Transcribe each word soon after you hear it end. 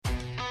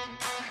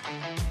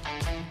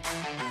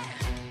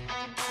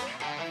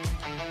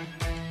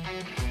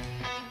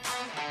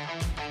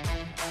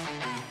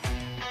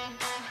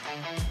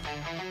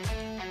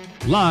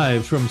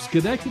Live from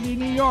Schenectady,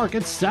 New York,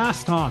 it's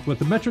SaaS Talk with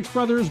the Metrics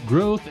Brothers,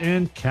 Growth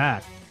and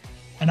CAC.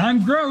 And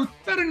I'm Growth,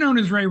 better known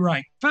as Ray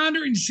Wright,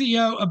 founder and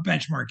CEO of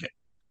Benchmark It.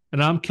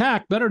 And I'm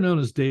CAC, better known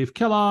as Dave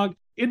Kellogg,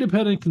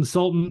 independent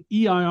consultant,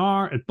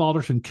 EIR at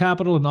Balderson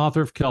Capital and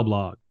author of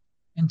Kellblog.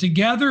 And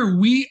together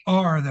we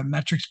are the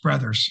Metrics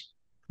Brothers.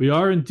 We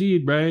are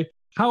indeed, Ray.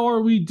 How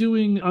are we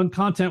doing on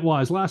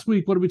content-wise? Last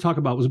week, what did we talk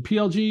about? Was it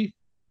PLG?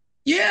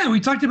 Yeah, we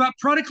talked about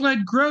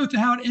product-led growth and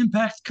how it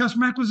impacts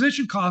customer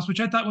acquisition costs, which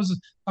I thought was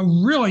a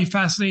really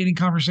fascinating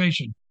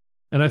conversation.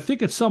 And I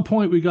think at some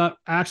point we got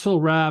Axel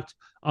wrapped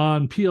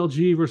on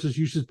PLG versus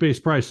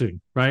usage-based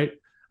pricing, right?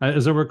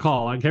 As I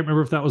recall, I can't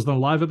remember if that was the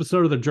live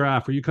episode or the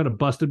draft where you kind of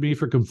busted me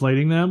for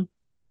conflating them.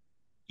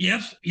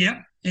 Yes,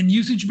 yeah. And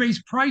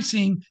usage-based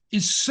pricing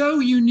is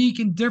so unique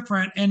and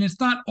different, and it's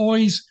not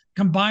always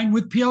combined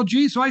with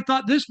PLG. So I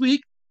thought this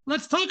week,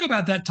 let's talk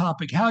about that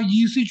topic, how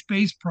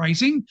usage-based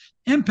pricing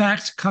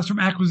impacts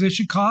customer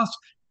acquisition costs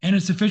and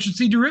its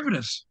efficiency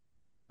derivatives.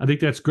 I think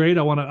that's great.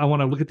 I want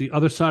to look at the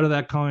other side of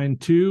that coin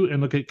too,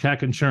 and look at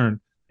CAC and churn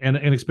and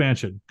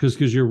expansion,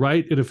 because you're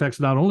right, it affects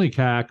not only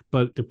CAC,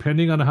 but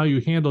depending on how you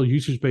handle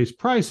usage-based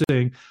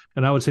pricing,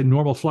 and I would say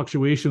normal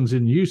fluctuations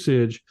in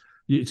usage,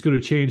 it's going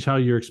to change how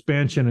your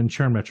expansion and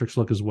churn metrics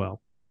look as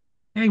well.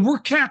 Hey, we're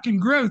CAC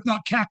and growth,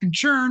 not CAC and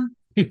churn.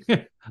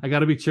 I got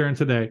to be churn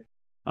today.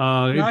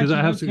 Because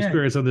I have some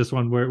experience on this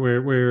one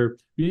where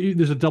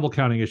there's a double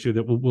counting issue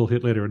that we'll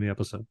hit later in the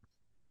episode.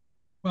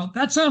 Well,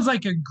 that sounds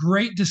like a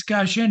great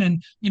discussion.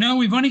 And,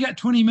 we've only got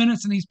 20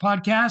 minutes in these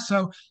podcasts.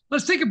 So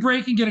let's take a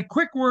break and get a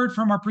quick word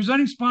from our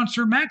presenting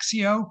sponsor,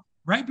 Maxio,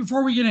 right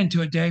before we get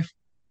into it, Dave.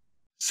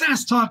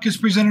 SaaS Talk is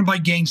presented by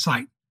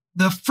Gainsight,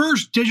 the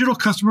first digital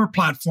customer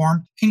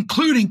platform,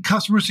 including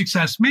customer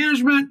success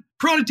management,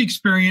 product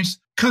experience,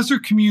 customer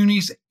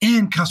communities,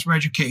 and customer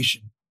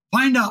education.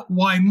 Find out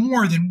why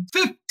more than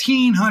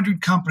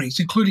 1,500 companies,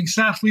 including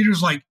SaaS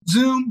leaders like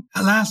Zoom,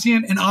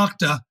 Atlassian, and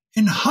Okta,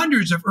 and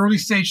hundreds of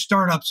early-stage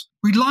startups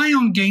rely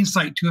on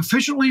Gainsight to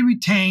efficiently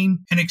retain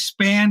and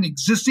expand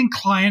existing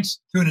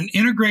clients through an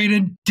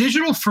integrated,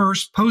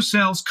 digital-first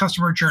post-sales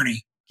customer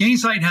journey.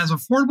 Gainsight has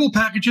affordable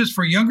packages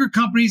for younger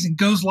companies and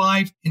goes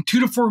live in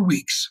 2 to 4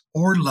 weeks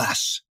or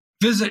less.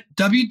 Visit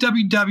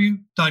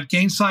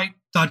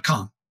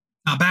www.gainsight.com.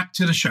 Now back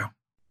to the show.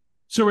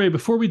 So, Ray,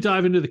 before we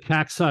dive into the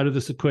CAC side of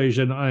this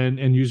equation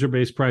and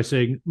user-based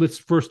pricing, let's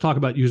first talk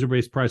about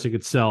user-based pricing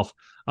itself.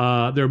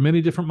 There are many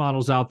different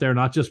models out there,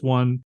 not just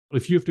one.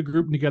 If you have to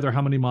group them together,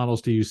 how many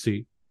models do you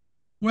see?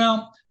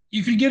 Well,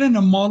 you could get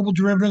into multiple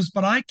derivatives,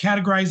 but I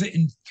categorize it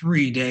in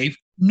 3, Dave.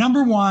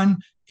 Number 1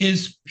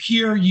 is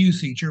pure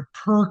usage or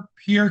per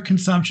pure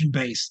consumption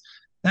base.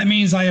 That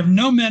means I have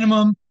no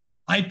minimum.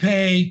 I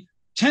pay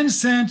 10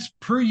 cents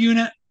per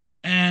unit.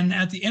 And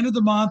at the end of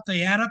the month,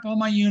 they add up all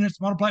my units,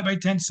 multiply it by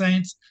 10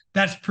 cents.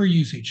 That's per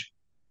usage.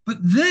 But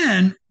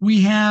then we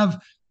have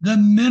the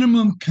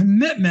minimum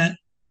commitment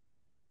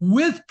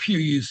with pure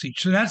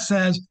usage. So that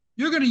says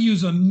you're going to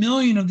use 1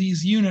 million of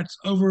these units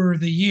over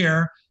the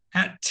year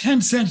at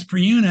 10 cents per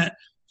unit.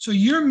 So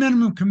your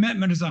minimum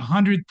commitment is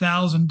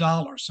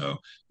 $100,000. So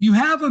you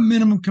have a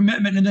minimum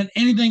commitment, and then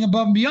anything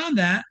above and beyond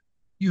that,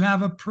 you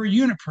have a per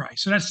unit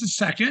price. So that's the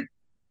second.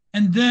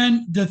 And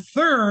then the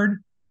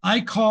third, I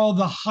call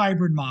the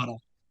hybrid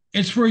model.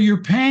 It's where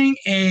you're paying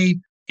a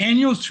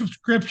annual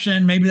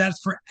subscription. Maybe that's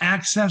for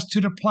access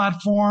to the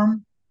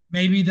platform.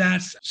 Maybe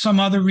that's some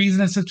other reason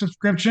it's a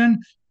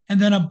subscription. And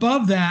then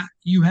above that,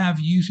 you have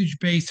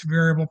usage-based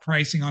variable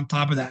pricing on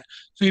top of that.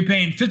 So you're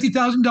paying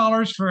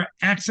 $50,000 for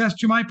access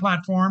to my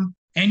platform,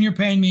 and you're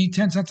paying me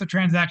 10 cents a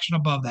transaction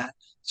above that.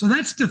 So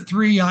that's the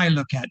 3 I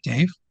look at,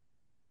 Dave.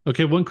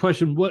 Okay, one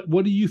question. What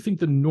do you think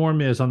the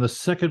norm is on the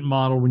second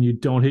model when you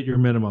don't hit your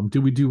minimum?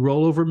 Do we do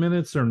rollover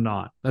minutes or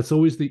not? That's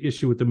always the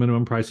issue with the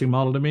minimum pricing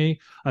model to me.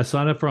 I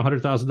sign up for a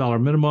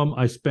 $100,000 minimum. If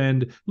I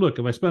spend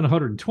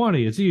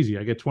 120, it's easy.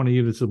 I get 20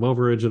 units of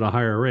overage at a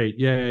higher rate.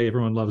 Yay,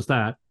 everyone loves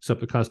that,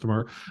 except the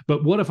customer.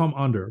 But what if I'm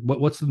under?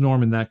 What's the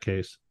norm in that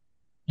case?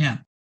 Yeah,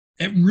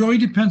 it really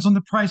depends on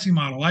the pricing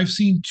model. I've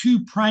seen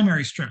 2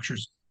 primary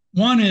structures.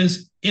 One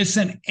is it's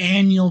an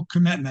annual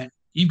commitment.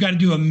 You've got to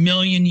do 1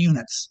 million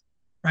units.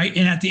 Right.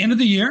 And at the end of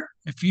the year,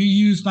 if you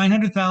use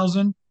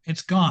 900,000,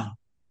 it's gone.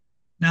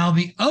 Now,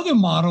 the other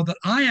model that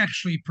I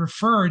actually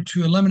prefer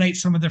to eliminate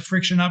some of the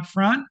friction up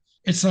front,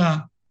 it's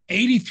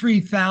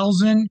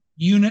 83,000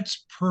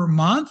 units per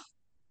month.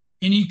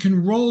 And you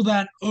can roll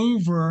that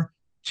over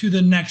to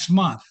the next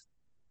month.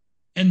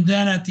 And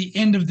then at the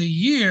end of the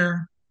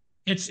year,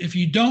 it's if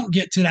you don't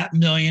get to that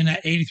million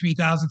at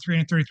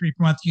 83,333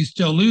 per month, you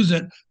still lose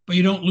it, but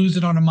you don't lose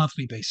it on a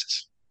monthly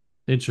basis.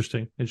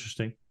 Interesting.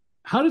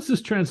 How does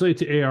this translate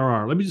to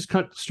ARR? Let me just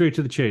cut straight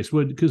to the chase.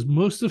 Because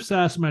most of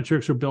SaaS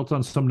metrics are built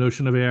on some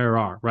notion of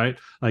ARR, right?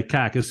 Like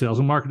CAC is sales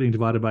and marketing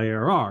divided by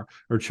ARR,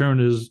 or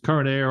churn is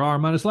current ARR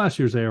minus last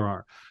year's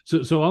ARR.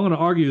 So I'm going to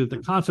argue that the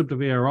concept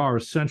of ARR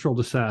is central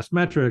to SaaS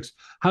metrics.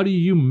 How do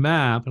you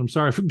map, and I'm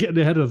sorry for getting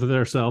ahead of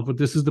ourselves, but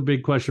this is the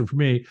big question for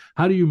me.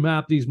 How do you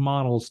map these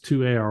models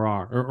to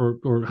ARR?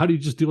 Or how do you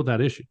just deal with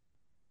that issue?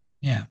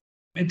 Yeah.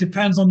 It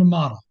depends on the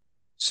model.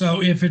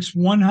 So if it's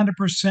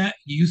 100%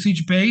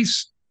 usage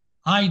based,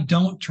 I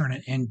don't turn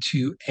it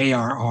into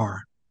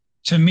ARR.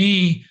 To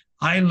me,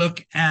 I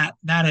look at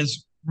that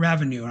as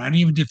revenue. And I don't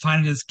even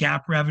define it as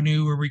gap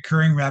revenue or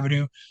recurring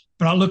revenue,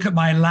 but I'll look at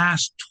my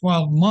last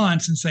 12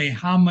 months and say,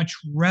 how much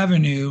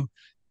revenue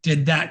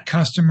did that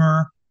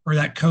customer or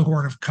that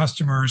cohort of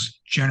customers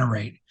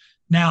generate?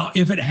 Now,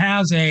 if it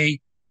has a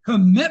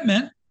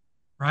commitment,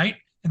 right,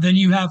 and then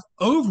you have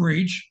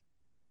overage,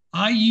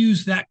 I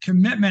use that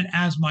commitment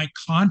as my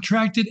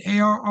contracted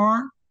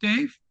ARR,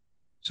 Dave.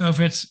 So if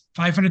it's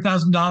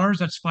 $500,000,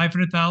 that's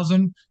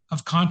 500,000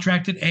 of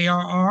contracted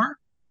ARR.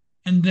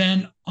 And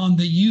then on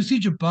the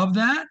usage above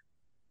that,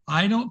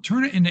 I don't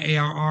turn it into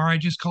ARR. I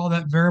just call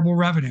that variable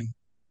revenue.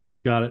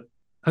 Got it.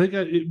 I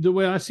think the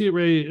way I see it,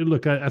 Ray,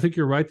 look, I think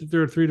you're right that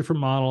there are three different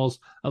models.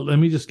 Let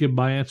me just give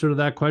my answer to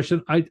that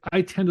question.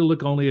 I tend to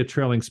look only at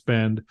trailing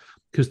spend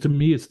because to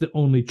me, it's the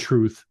only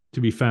truth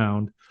to be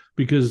found.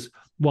 Because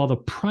while the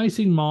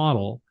pricing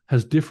model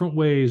has different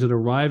ways at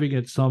arriving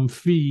at some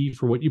fee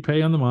for what you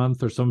pay on the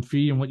month or some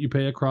fee and what you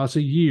pay across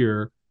a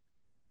year,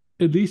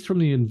 at least from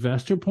the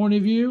investor point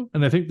of view,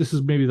 and I think this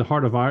is maybe the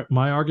heart of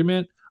my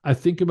argument, I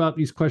think about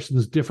these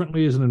questions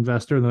differently as an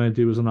investor than I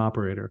do as an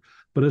operator.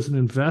 But as an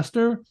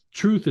investor,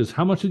 truth is,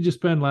 how much did you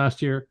spend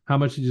last year? How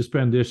much did you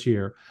spend this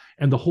year?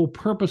 And the whole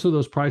purpose of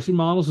those pricing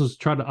models is to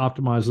try to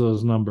optimize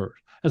those numbers.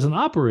 As an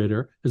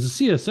operator, as a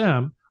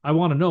CSM, I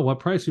want to know what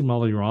pricing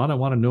model you're on. I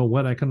want to know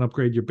when I can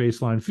upgrade your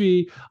baseline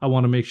fee. I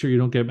want to make sure you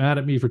don't get mad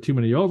at me for too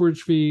many overage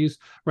fees,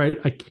 right?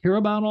 I care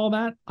about all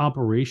that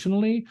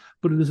operationally,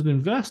 but as an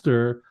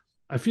investor,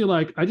 I feel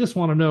like I just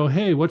want to know,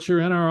 hey, what's your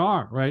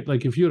NRR, right?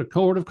 Like if you had a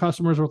cohort of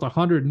customers worth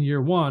 100 in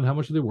year one, how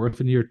much are they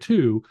worth in year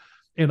two?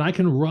 And I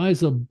can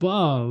rise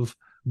above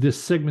this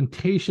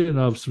segmentation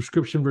of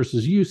subscription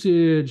versus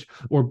usage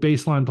or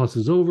baseline plus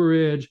his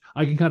overage.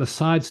 I can kind of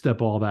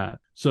sidestep all that.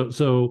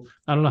 So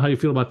I don't know how you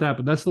feel about that,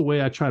 but that's the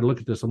way I try to look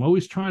at this. I'm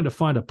always trying to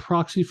find a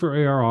proxy for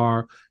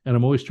ARR, and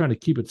I'm always trying to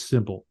keep it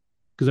simple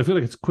because I feel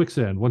like it's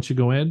quicksand once you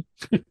go in.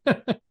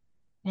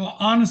 Well,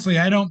 honestly,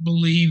 I don't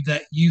believe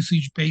that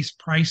usage-based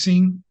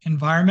pricing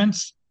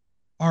environments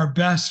are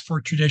best for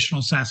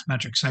traditional SaaS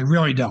metrics. I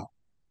really don't.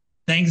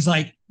 Things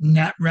like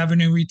net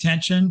revenue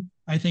retention,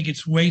 I think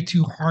it's way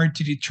too hard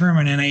to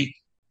determine in a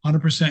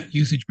 100%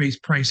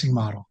 usage-based pricing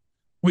model.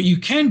 What you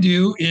can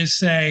do is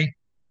say,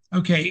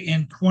 okay,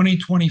 in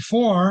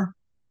 2024,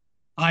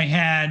 I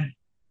had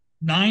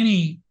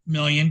 90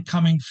 million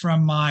coming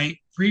from my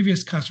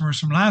previous customers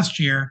from last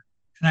year,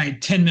 and I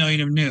had 10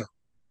 million of new.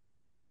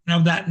 Now,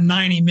 that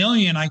 90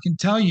 million, I can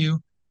tell you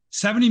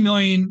 70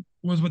 million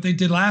was what they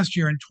did last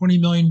year and 20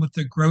 million with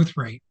the growth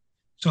rate.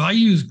 So I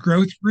use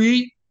growth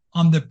rate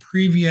on the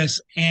previous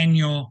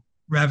annual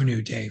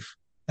revenue, Dave.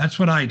 That's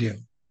what I do.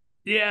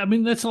 Yeah, I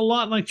mean, that's a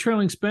lot like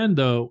trailing spend,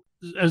 though.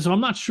 And so I'm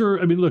not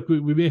sure. I mean, look,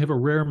 we may have a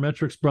rare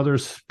Metrics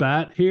Brothers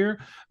spat here,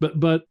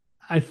 but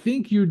I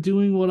think you're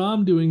doing what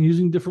I'm doing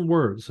using different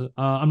words.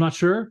 I'm not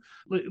sure.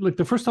 Like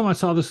the first time I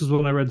saw this is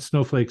when I read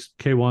Snowflake's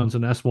K1s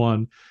and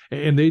S1,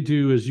 and they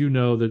do, as you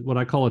know, that what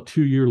I call a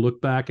 2-year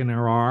look back in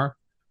RR,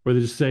 where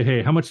they just say,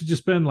 hey, how much did you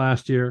spend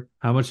last year?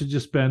 How much did you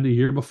spend the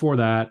year before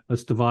that?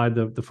 Let's divide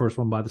the first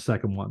one by the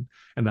second one.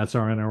 And that's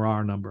our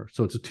NRR number.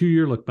 So it's a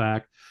 2-year look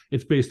back.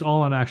 It's based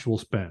all on actual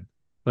spend.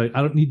 Like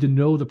I don't need to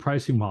know the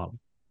pricing model,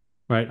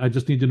 right? I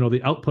just need to know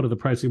the output of the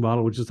pricing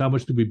model, which is how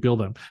much do we bill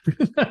them.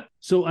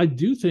 So I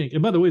do think,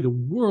 and by the way, the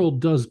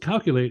world does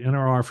calculate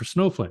NRR for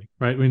Snowflake,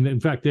 right? I mean, in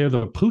fact, they're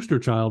the poster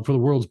child for the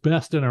world's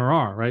best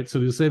NRR, right?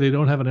 So to say they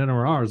don't have an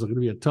NRR is going to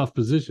be a tough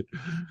position.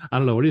 I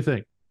don't know. What do you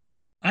think?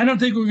 I don't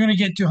think we're going to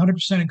get to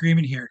 100%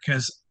 agreement here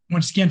because,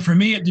 once again, for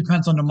me, it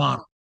depends on the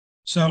model.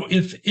 So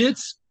if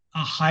it's a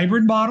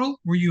hybrid model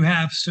where you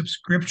have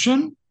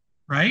subscription,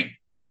 right,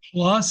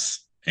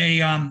 plus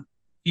a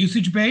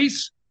usage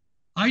base,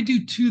 I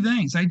do two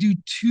things. I do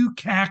two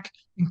CAC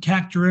and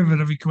CAC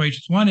derivative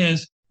equations. One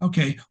is,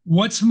 okay,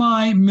 what's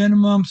my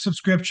minimum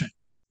subscription?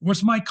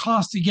 What's my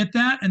cost to get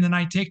that? And then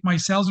I take my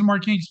sales and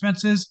marketing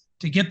expenses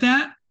to get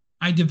that.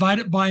 I divide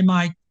it by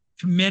my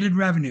committed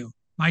revenue,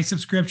 my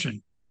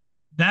subscription.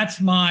 That's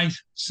my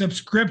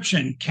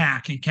subscription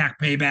CAC and CAC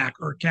payback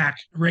or CAC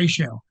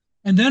ratio.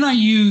 And then I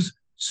use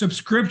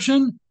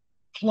subscription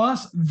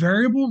plus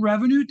variable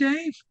revenue,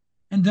 Dave.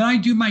 And then I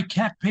do my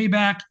CAC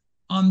payback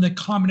on the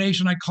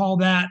combination. I call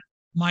that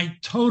my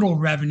total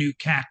revenue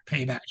CAC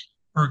payback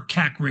or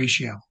CAC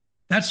ratio.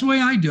 That's the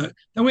way I do it.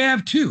 That way I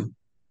have two,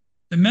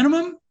 the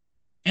minimum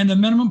and the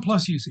minimum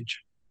plus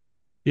usage.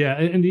 Yeah,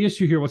 and the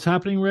issue here, what's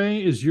happening,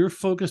 Ray, is you're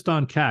focused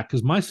on CAC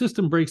because my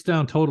system breaks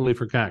down totally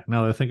for CAC.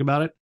 Now that I think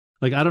about it,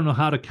 like I don't know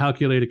how to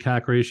calculate a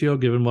CAC ratio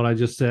given what I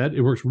just said.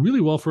 It works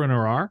really well for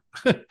NRR.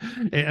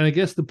 And I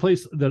guess the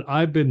place that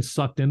I've been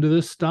sucked into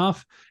this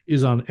stuff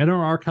is on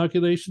NRR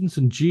calculations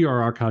and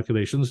GRR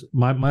calculations.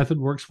 My method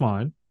works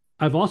fine.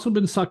 I've also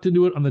been sucked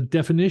into it on the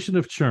definition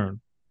of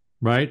churn,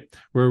 right?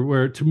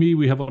 Where to me,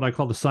 we have what I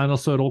call the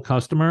sinusoidal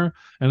customer.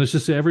 And let's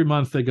just say every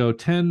month they go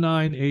 10,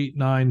 9, 8,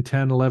 9,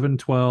 10, 11,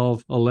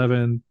 12,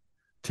 11,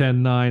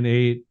 10, 9,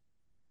 8.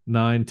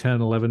 9,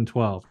 10, 11,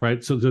 12,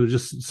 right? So they're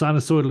just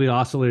sinusoidally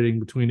oscillating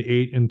between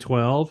 8 and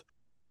 12.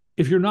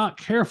 If you're not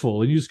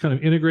careful and you just kind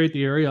of integrate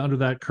the area under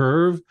that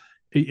curve,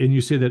 and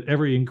you say that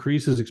every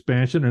increase is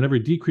expansion and every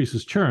decrease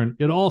is churn,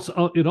 it all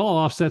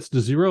offsets to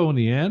zero in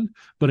the end,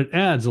 but it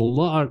adds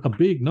a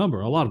big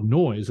number, a lot of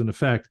noise in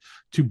effect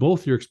to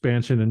both your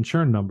expansion and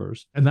churn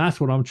numbers. And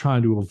that's what I'm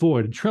trying to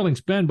avoid. And trailing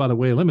spend, by the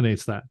way,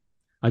 eliminates that.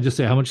 I just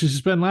say, how much did you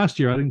spend last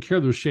year? I didn't care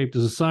that it was shaped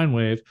as a sine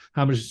wave.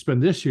 How much did you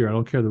spend this year? I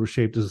don't care that it was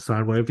shaped as a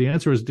sine wave. The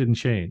answer is it didn't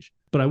change.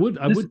 But I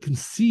would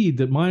concede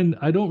that mine,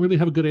 I don't really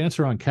have a good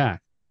answer on CAC.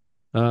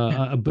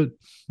 But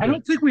I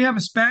don't think we have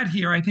a spat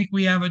here. I think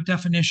we have a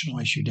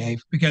definitional issue,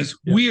 Dave, because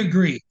we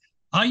agree.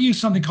 I use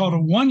something called a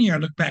 1-year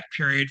look back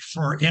period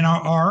for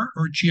NRR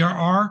or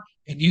GRR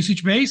and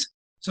usage base.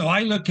 So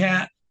I look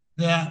at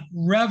the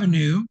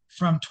revenue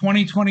from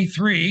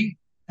 2023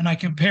 and I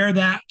compare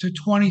that to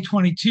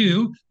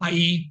 2022,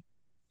 i.e.,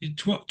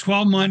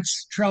 12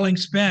 months trailing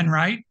spend,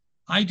 right?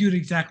 I do it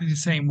exactly the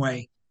same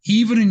way,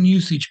 even in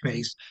usage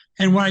based.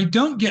 And what I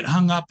don't get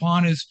hung up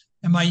on is,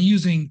 am I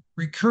using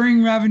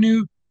recurring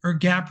revenue or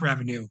GAAP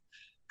revenue?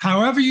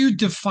 However you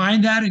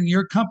define that in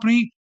your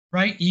company,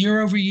 right,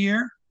 year over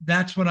year,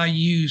 that's what I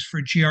use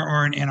for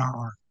GRR and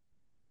NRR.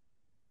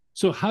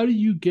 So how do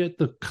you get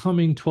the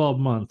coming 12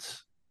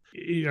 months?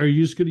 Are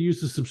you just going to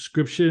use the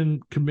subscription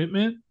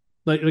commitment?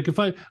 Like if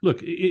I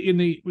look in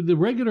the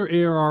regular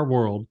ARR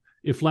world,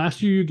 if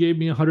last year you gave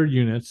me 100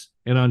 units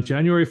and on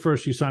January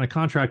 1st you sign a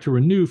contract to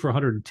renew for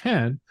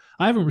 110,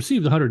 I haven't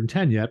received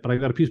 110 yet, but I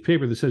got a piece of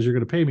paper that says you're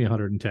going to pay me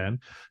 110.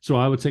 So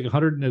I would take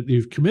 100.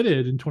 You've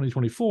committed in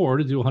 2024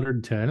 to do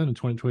 110, and in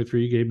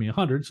 2023 you gave me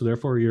 100. So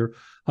therefore you're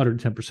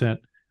 110%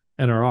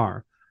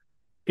 NRR.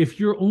 If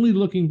you're only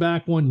looking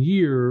back 1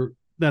 year,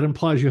 that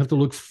implies you have to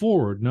look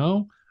forward,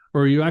 no?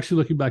 Or are you actually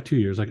looking back 2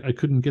 years? I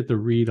couldn't get the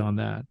read on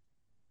that,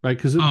 right?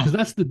 Because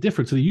that's the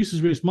difference. So the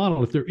usage-based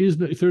model,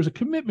 if there's a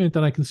commitment,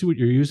 then I can see what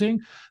you're using.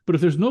 But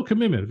if there's no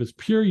commitment, if it's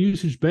pure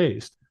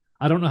usage-based,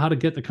 I don't know how to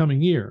get the coming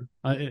year.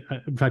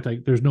 In fact,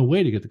 there's no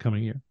way to get the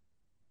coming year.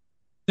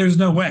 There's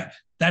no way.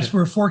 That's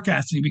where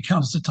forecasting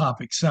becomes the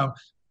topic. So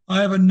I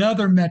have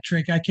another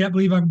metric. I can't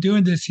believe I'm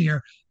doing this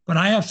here, but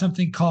I have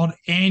something called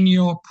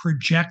annual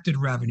projected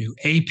revenue,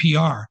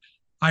 APR.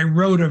 I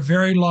wrote a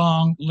very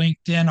long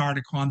LinkedIn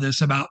article on this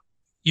about a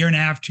year and a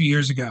half, 2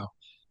 years ago,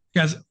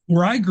 because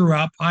where I grew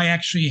up, I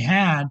actually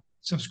had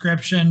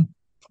subscription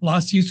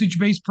plus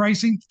usage-based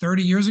pricing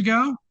 30 years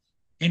ago.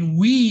 And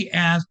we,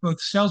 as both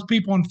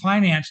salespeople and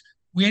finance,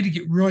 we had to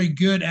get really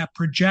good at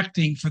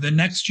projecting for the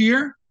next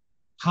year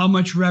how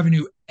much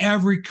revenue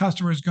every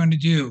customer is going to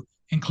do,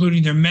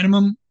 including their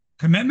minimum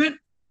commitment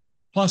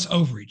plus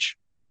overage.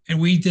 And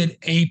we did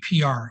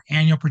APR,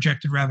 annual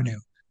projected revenue.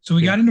 So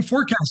we got into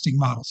forecasting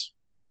models.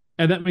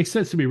 And that makes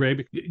sense to me,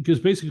 Ray,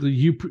 because basically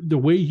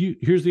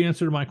here's the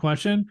answer to my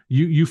question.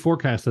 You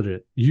forecasted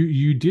it.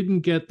 You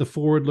didn't get the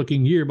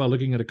forward-looking year by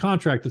looking at a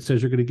contract that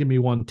says you're going to give me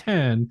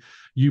 110.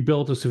 You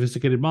built a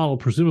sophisticated model,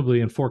 presumably,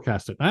 and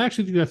forecasted. I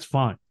actually think that's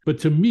fine. But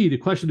to me, the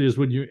question is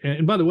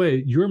and by the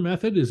way, your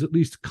method is at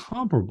least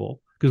comparable,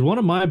 because one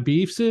of my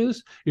beefs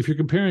is if you're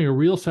comparing a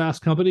real SaaS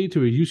company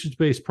to a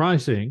usage-based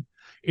pricing,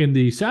 in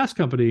the SaaS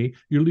company,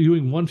 you're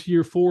doing 1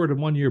 year forward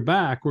and 1 year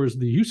back, whereas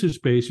the usage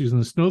space using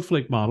the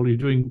snowflake model, you're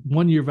doing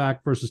 1 year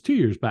back versus 2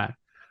 years back,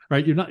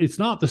 right? It's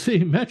not the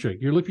same metric.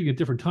 You're looking at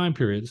different time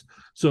periods.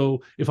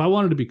 So if I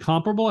wanted to be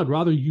comparable, I'd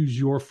rather use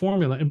your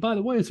formula. And by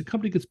the way, as a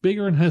company gets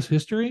bigger and has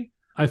history,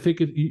 I think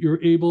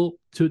you're able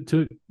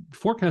to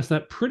forecast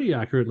that pretty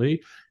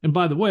accurately. And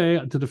by the way,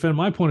 to defend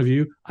my point of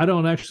view, I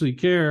don't actually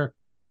care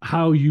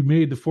how you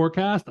made the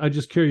forecast. I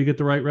just care you get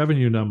the right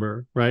revenue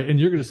number, right? And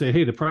you're going to say,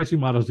 hey, the pricing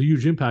model has a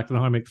huge impact on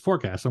how I make the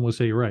forecast. I'm going to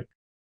say you're right.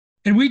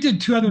 And we did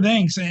two other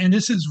things, and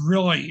this is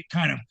really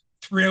kind of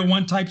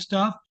 301 type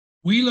stuff.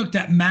 We looked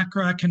at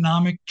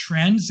macroeconomic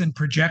trends and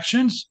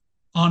projections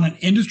on an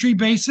industry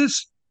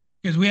basis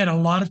because we had a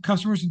lot of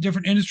customers in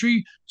different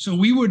industry. So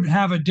we would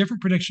have a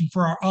different prediction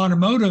for our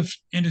automotive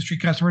industry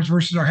customers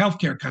versus our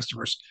healthcare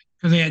customers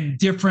because they had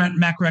different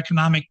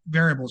macroeconomic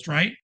variables,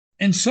 right?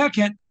 And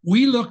second,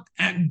 we looked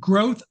at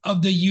growth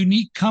of the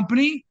unique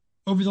company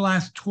over the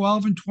last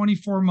 12 and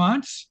 24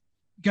 months,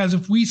 because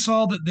if we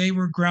saw that they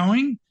were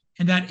growing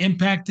and that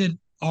impacted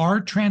our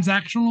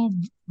transactional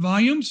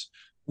volumes,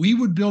 we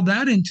would build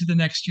that into the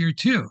next year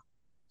too.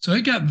 So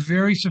it got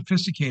very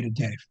sophisticated,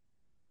 Dave.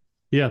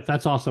 Yeah,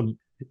 that's awesome.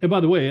 And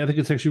by the way, I think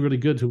it's actually really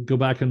good to go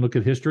back and look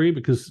at history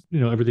because,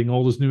 everything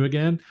old is new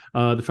again.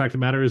 The fact of the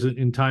matter is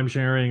in time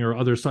sharing or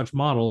other such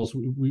models,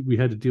 we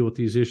had to deal with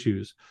these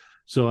issues.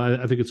 So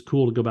I think it's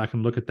cool to go back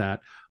and look at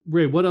that.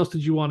 Ray, what else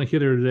did you want to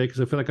hit here today?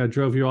 Because I feel like I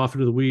drove you off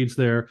into the weeds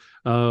there.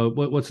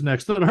 What's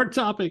next on our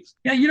topics?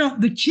 Yeah,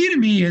 the key to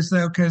me is,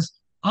 though, because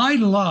I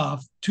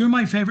love two of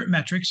my favorite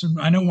metrics, and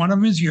I know one of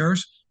them is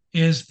yours,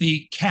 is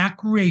the CAC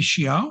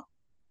ratio.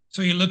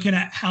 So you're looking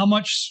at how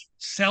much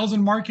sales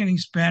and marketing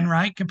spend,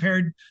 right,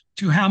 compared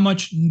to how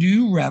much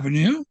new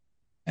revenue.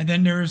 And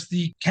then there's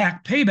the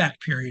CAC payback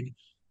period.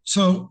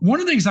 So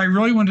one of the things I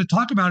really wanted to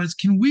talk about is,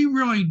 can we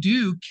really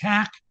do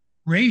CAC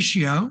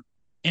ratio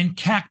and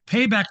CAC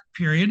payback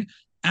period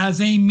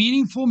as a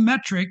meaningful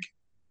metric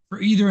for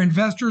either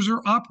investors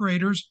or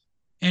operators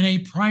in a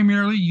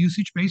primarily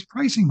usage-based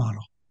pricing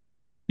model.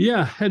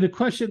 Yeah, and the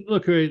question,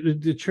 look, right,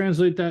 to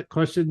translate that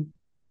question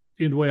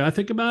in the way I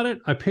think about it,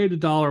 I paid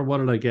 $1. What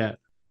did I get?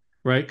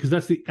 Right, because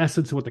that's the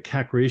essence of what the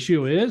CAC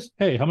ratio is.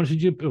 Hey, how much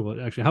did you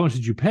how much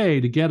did you pay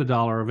to get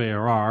 $1 of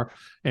ARR?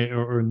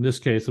 Or in this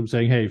case, I'm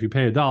saying, hey, if you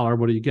pay $1,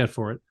 what do you get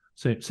for it?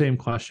 Same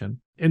question.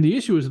 And the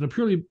issue is in a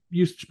purely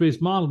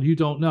usage-based model, you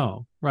don't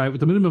know, right? With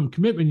the minimum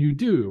commitment, you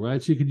do,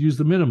 right? So you could use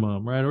the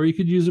minimum, right? Or you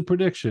could use a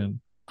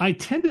prediction. I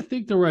tend to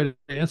think the right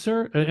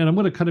answer, and I'm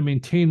going to kind of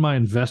maintain my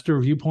investor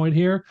viewpoint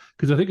here,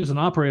 because I think as an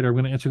operator, I'm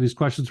going to answer these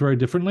questions very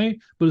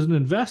differently. But as an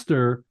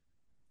investor,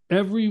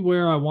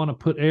 everywhere I want to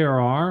put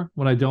ARR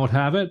when I don't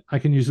have it, I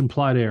can use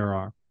implied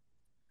ARR.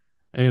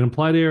 And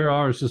implied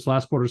ARR is just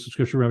last quarter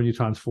subscription revenue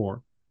times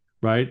 4,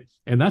 right?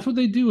 And that's what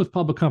they do with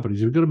public companies.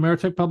 If you go to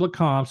Meritech Public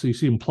Comp, so you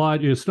see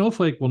implied,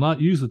 Snowflake will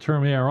not use the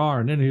term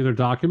ARR in any of their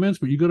documents,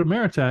 but you go to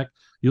Meritech,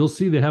 you'll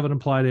see they have an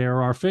implied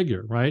ARR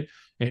figure, right?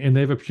 And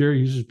they have a pure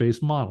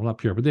usage-based model, not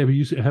pure, but they have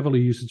a heavily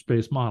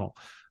usage-based model.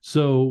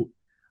 So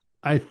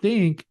I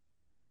think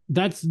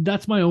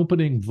that's my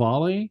opening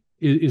volley.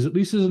 Is at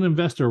least as an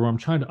investor where I'm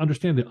trying to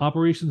understand the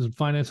operations and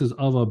finances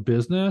of a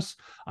business,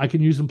 I can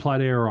use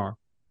implied ARR.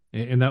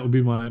 And that would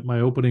be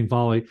my opening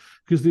volley,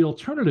 because the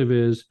alternative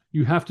is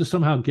you have to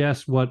somehow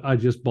guess what I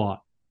just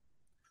bought.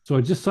 So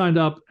I just signed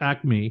up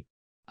Acme.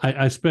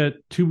 I spent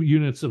 2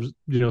 units of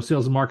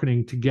sales and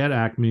marketing to get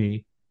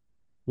Acme.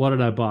 What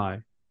did I buy?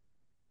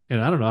 And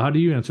I don't know. How do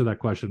you answer that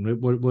question?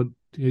 What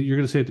you're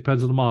going to say it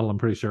depends on the model, I'm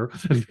pretty sure.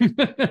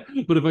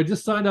 But if I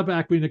just signed up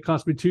Acme and it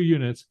cost me 2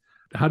 units,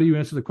 how do you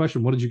answer the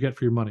question? What did you get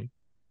for your money?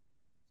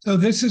 So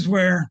this is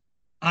where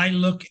I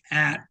look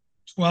at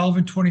 12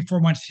 and 24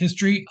 months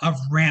history of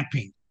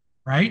ramping,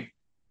 right?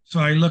 So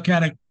I look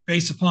at it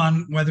based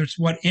upon whether it's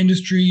what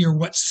industry or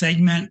what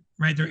segment,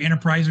 right? They're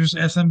enterprises,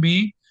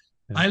 SMB.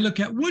 Yeah. I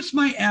look at what's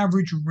my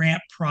average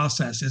ramp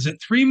process. Is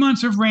it 3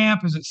 months of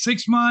ramp? Is it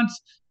 6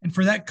 months? And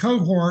for that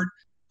cohort,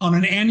 on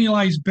an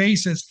annualized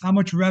basis, how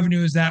much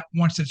revenue is that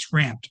once it's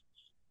ramped?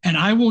 And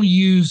I will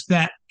use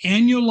that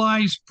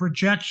annualized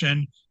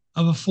projection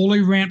of a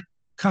fully ramped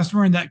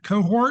customer in that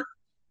cohort,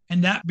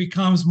 and that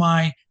becomes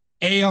my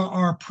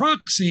ARR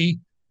proxy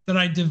that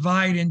I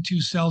divide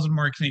into sales and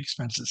marketing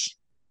expenses.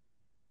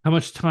 How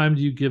much time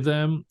do you give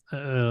them?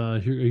 Are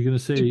you going to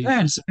say?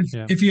 Depends.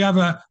 If you have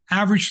an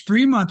average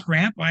 3-month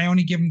ramp, I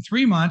only give them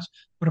 3 months.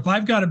 But if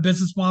I've got a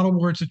business model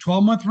where it's a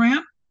 12-month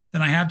ramp,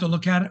 then I have to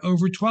look at it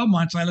over 12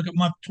 months. I look at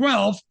month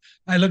 12,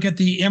 I look at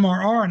the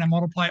MRR, and I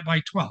multiply it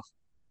by 12.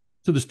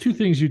 So there's 2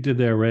 things you did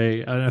there,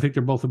 Ray, and I think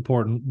they're both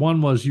important.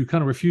 One was you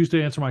kind of refused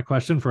to answer my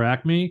question for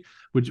Acme,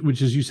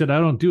 which is you said, I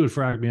don't do it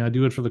for Acme, I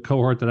do it for the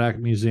cohort that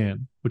Acme's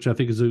in, which I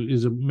think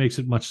makes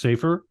it much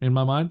safer in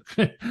my mind,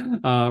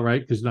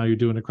 right? Because now you're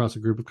doing it across a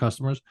group of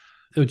customers.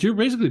 But you're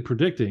basically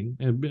predicting,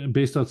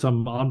 based on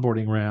some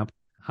onboarding ramp,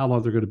 how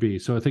long they're going to be.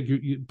 So I think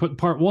you put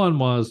part 1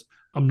 was,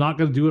 I'm not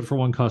going to do it for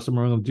one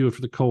customer, I'm going to do it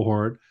for the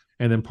cohort.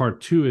 And then part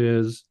 2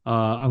 is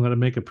I'm going to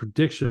make a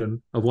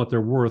prediction of what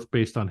they're worth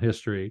based on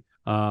history.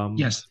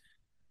 Yes.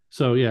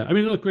 So, yeah, I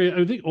mean, look,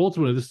 I think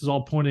ultimately this is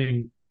all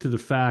pointing to the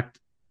fact,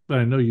 but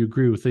I know you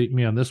agree with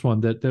me on this one,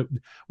 that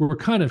we're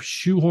kind of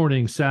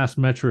shoehorning SaaS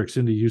metrics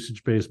into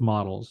usage-based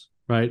models,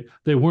 right?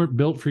 They weren't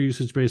built for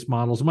usage-based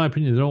models. In my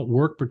opinion, they don't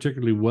work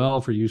particularly well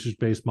for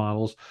usage-based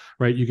models,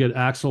 right? You get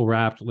axle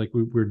wrapped like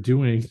we're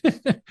doing,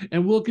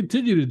 and we'll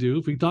continue to do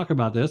if we talk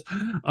about this.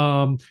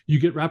 You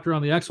get wrapped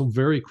around the axle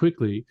very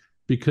quickly,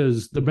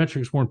 because the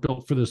metrics weren't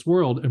built for this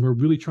world, and we're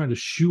really trying to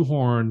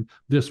shoehorn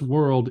this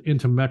world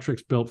into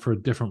metrics built for a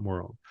different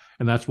world.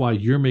 And that's why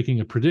you're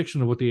making a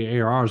prediction of what the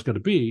ARR is going to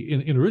be.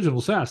 In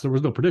original SaaS, there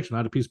was no prediction. I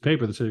had a piece of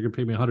paper that said you're going to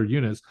pay me 100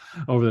 units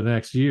over the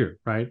next year,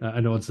 right? I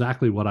know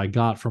exactly what I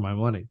got for my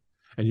money.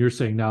 And you're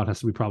saying now it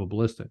has to be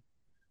probabilistic.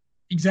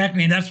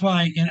 Exactly. And that's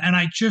why, and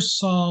I just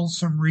saw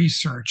some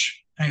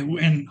research,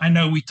 and I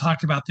know we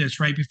talked about this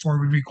right before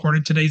we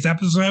recorded today's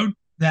episode,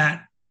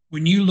 that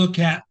when you look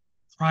at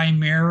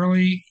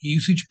primarily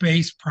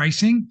usage-based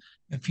pricing,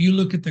 if you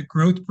look at the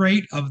growth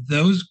rate of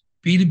those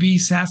B2B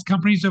SaaS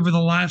companies over the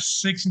last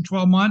 6 and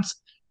 12 months,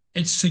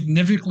 it's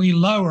significantly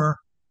lower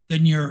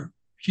than your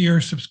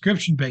pure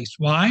subscription-based.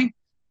 Why?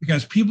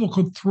 Because people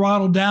could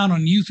throttle down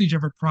on usage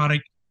of a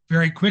product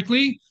very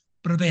quickly,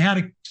 but if they had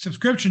a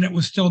subscription, it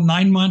was still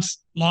 9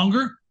 months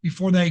longer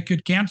before they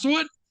could cancel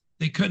it.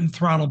 They couldn't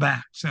throttle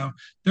back. So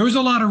there was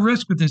a lot of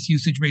risk with this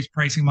usage-based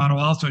pricing model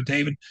also,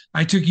 David.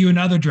 I took you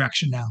another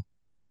direction now.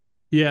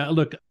 Yeah,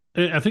 look,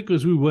 I think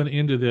as we went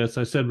into this,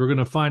 I said we're going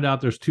to find out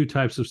there's 2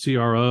 types of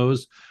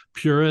CROs,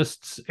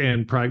 purists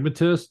and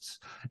pragmatists.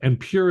 And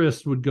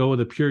purists would go with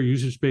a pure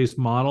usage-based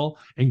model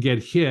and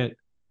get hit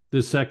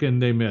the second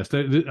they missed.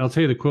 I'll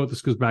tell you the quote.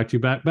 This goes back to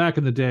back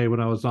in the day when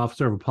I was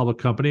officer of a public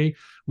company.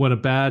 When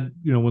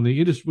when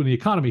the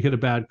economy hit a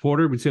bad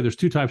quarter, we'd say there's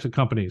two types of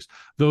companies: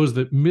 those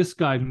that miss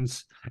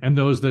guidance and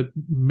those that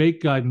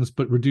make guidance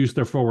but reduce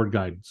their forward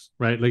guidance.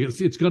 Right? Like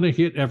it's going to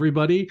hit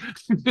everybody,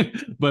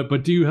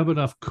 but do you have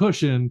enough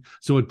cushion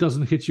so it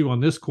doesn't hit you on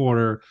this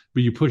quarter,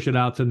 but you push it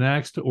out to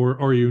next,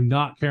 or are you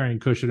not carrying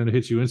cushion and it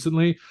hits you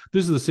instantly?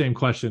 This is the same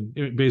question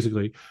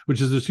basically,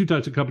 which is there's two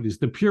types of companies.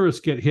 The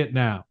purists get hit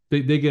now.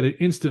 They get it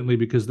instantly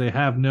because they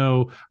have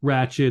no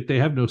ratchet, they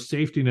have no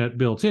safety net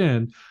built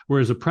in,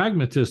 whereas a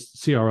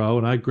pragmatist CRO,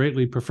 and I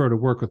greatly prefer to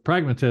work with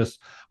pragmatists,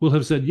 will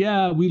have said,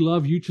 yeah, we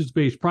love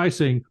usage-based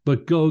pricing,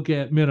 but go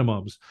get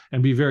minimums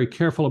and be very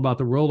careful about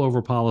the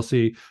rollover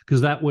policy,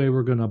 because that way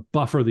we're going to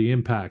buffer the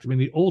impact. I mean,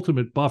 the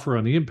ultimate buffer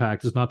on the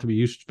impact is not to be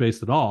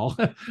usage-based at all,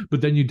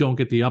 but then you don't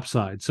get the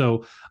upside.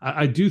 So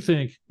I do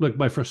think, look,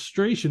 my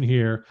frustration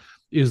here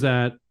is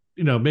that,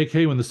 make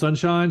hay when the sun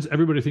shines.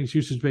 Everybody thinks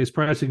usage-based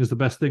pricing is the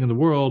best thing in the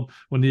world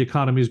when the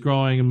economy is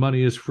growing and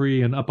money is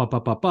free and up.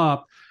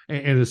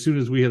 And as soon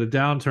as we hit a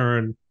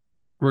downturn,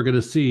 we're going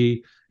to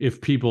see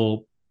if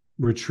people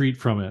retreat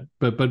from it.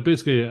 But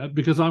basically,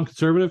 because I'm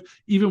conservative,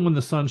 even when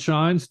the sun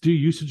shines, do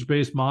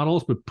usage-based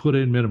models, but put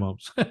in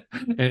minimums.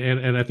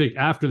 and I think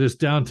after this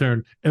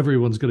downturn,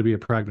 everyone's going to be a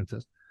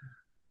pragmatist.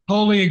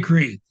 Totally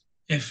agree.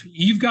 If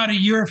you've got a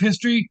year of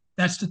history,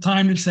 that's the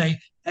time to say,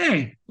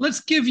 hey, let's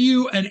give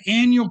you an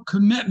annual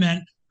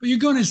commitment, but you're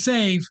going to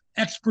save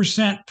X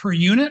percent per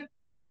unit.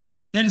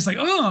 Then it's like,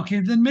 oh, okay,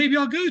 then maybe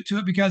I'll go to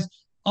it. Because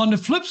on the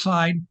flip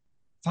side,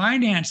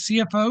 finance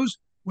CFOs,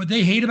 what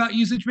they hate about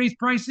usage-based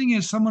pricing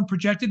is someone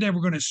projected they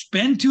were going to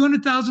spend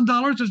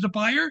 $200,000 as a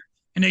buyer,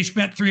 and they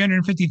spent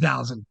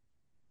 $350,000.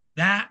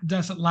 That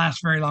doesn't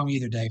last very long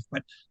either, Dave.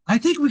 But I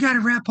think we got to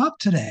wrap up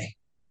today.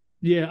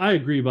 Yeah, I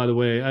agree, by the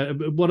way.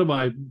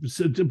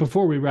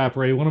 Before we wrap,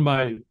 Ray, one of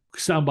my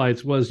sound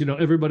bites was,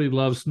 everybody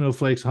loves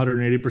Snowflake's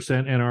 180%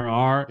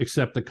 NRR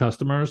except the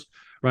customers,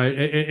 right?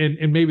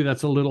 And maybe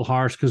that's a little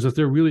harsh, because if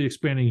they're really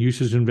expanding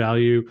usage and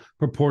value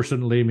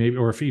proportionately, maybe,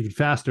 or if even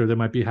faster, they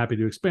might be happy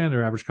to expand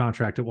their average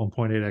contract at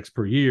 1.8x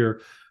per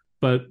year.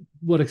 But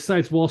what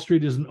excites Wall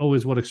Street isn't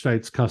always what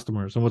excites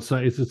customers, and what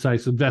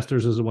excites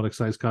investors isn't what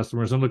excites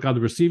customers. And look, on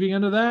the receiving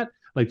end of that,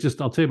 I'll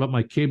tell you about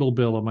my cable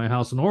bill on my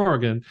house in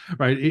Oregon,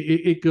 right?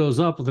 It goes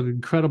up with an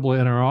incredible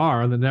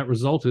NRR, and the net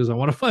result is I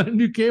want to find a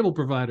new cable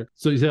provider.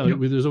 So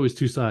there's always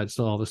two sides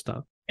to all this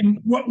stuff. And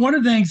one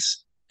of the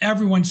things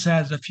everyone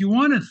says, if you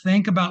want to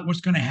think about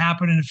what's going to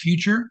happen in the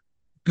future,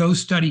 go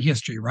study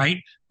history, right?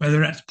 Whether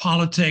that's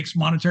politics,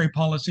 monetary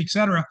policy, et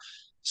cetera.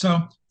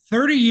 So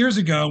 30 years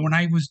ago, when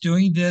I was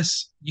doing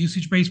this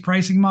usage-based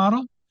pricing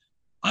model,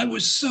 I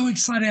was so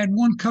excited. I had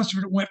one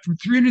customer that went from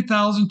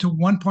 300,000 to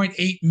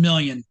 1.8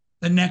 million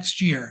the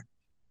next year.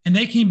 And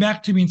they came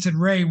back to me and said,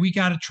 Ray, we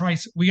got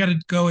to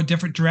go a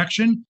different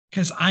direction,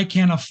 because I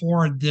can't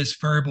afford this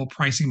variable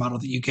pricing model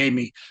that you gave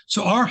me.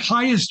 So our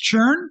highest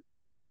churn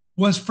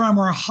was from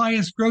our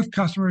highest growth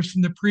customers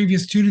from the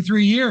previous 2 to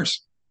 3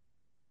 years.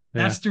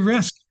 Yeah. That's the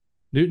risk.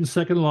 Newton's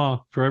second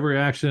law: for every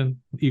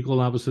action, equal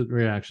and opposite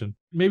reaction.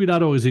 Maybe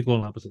not always equal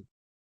and opposite.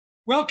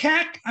 Well,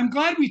 CAC, I'm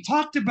glad we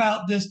talked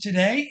about this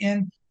today.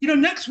 And,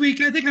 next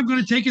week, I think I'm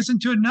going to take us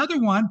into another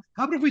one.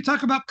 How about if we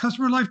talk about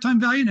customer lifetime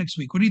value next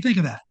week? What do you think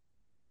of that?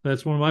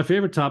 That's one of my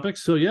favorite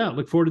topics. So, yeah,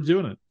 look forward to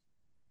doing it.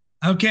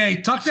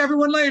 Okay. Talk to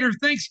everyone later.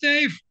 Thanks,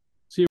 Dave.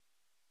 See you.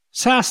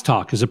 SaaS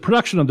Talk is a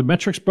production of the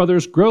Metrics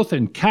Brothers Growth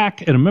and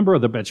CAC and a member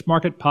of the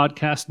Benchmark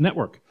Podcast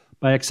Network.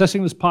 By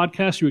accessing this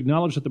podcast, you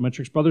acknowledge that the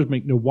Metrics Brothers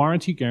make no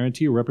warranty,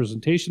 guarantee, or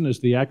representation as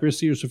to the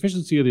accuracy or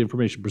sufficiency of the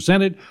information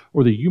presented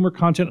or the humor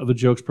content of the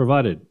jokes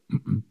provided.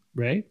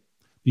 Ray?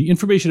 The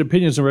information,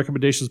 opinions, and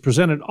recommendations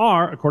presented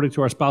are, according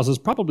to our spouses,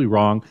 probably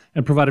wrong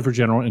and provided for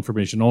general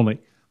information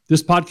only.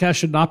 This podcast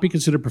should not be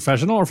considered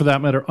professional or, for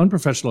that matter,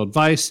 unprofessional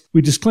advice.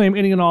 We disclaim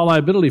any and all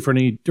liability for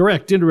any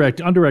direct, indirect,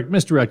 indirect,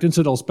 misdirect,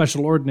 incidental,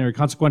 special, ordinary,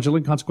 consequential,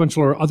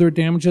 inconsequential, or other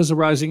damages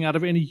arising out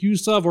of any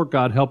use of, or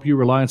God help you,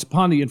 reliance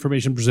upon the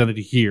information presented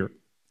here.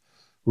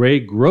 Ray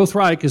Growth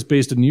Reich is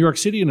based in New York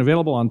City and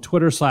available on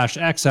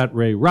Twitter/X at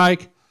Ray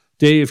Reich.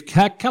 Dave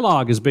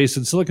Kellogg is based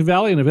in Silicon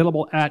Valley and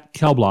available at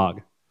Kellblog.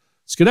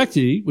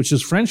 Schenectady, which is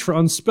French for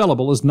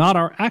unspellable, is not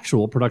our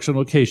actual production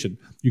location.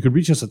 You can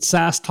reach us at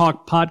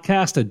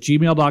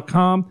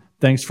saastalkpodcast@gmail.com.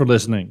 Thanks for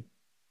listening.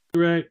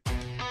 Right.